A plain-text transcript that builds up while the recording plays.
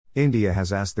India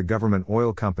has asked the government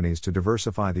oil companies to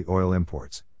diversify the oil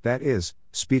imports, that is,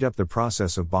 speed up the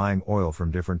process of buying oil from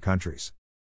different countries.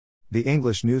 The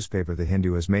English newspaper The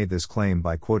Hindu has made this claim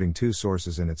by quoting two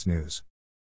sources in its news.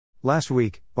 Last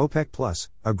week, OPEC+,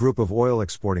 a group of oil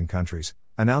exporting countries,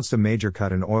 announced a major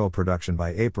cut in oil production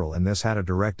by April, and this had a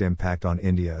direct impact on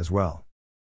India as well.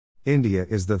 India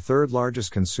is the third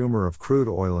largest consumer of crude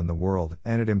oil in the world,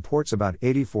 and it imports about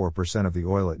 84% of the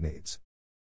oil it needs.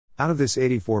 Out of this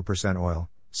 84% oil,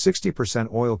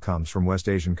 60% oil comes from West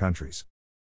Asian countries.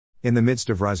 In the midst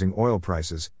of rising oil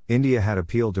prices, India had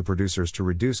appealed to producers to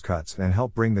reduce cuts and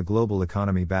help bring the global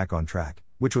economy back on track,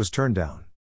 which was turned down.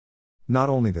 Not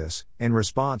only this, in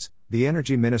response, the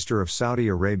energy minister of Saudi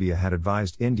Arabia had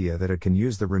advised India that it can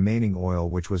use the remaining oil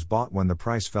which was bought when the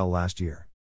price fell last year.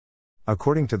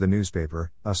 According to the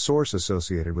newspaper, a source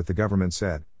associated with the government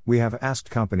said, "We have asked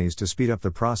companies to speed up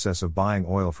the process of buying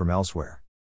oil from elsewhere.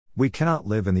 We cannot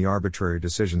live in the arbitrary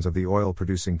decisions of the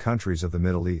oil-producing countries of the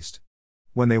Middle East.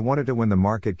 When they wanted to, when the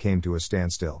market came to a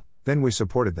standstill, then we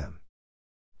supported them."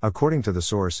 According to the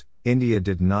source, India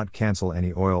did not cancel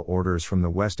any oil orders from the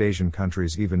West Asian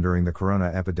countries even during the corona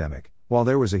epidemic, while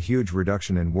there was a huge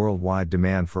reduction in worldwide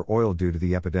demand for oil due to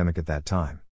the epidemic at that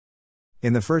time.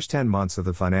 In the first 10 months of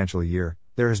the financial year,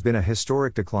 there has been a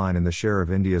historic decline in the share of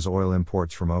India's oil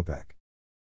imports from OPEC.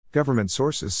 Government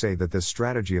sources say that this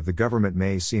strategy of the government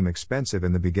may seem expensive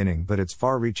in the beginning, but its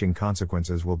far-reaching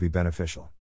consequences will be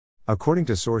beneficial. According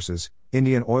to sources,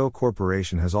 Indian Oil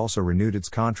Corporation has also renewed its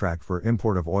contract for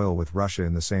import of oil with Russia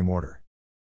in the same order.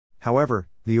 However,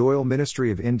 the Oil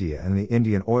Ministry of India and the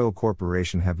Indian Oil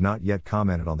Corporation have not yet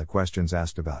commented on the questions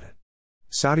asked about it.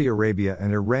 Saudi Arabia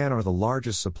and Iran are the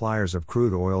largest suppliers of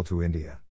crude oil to India.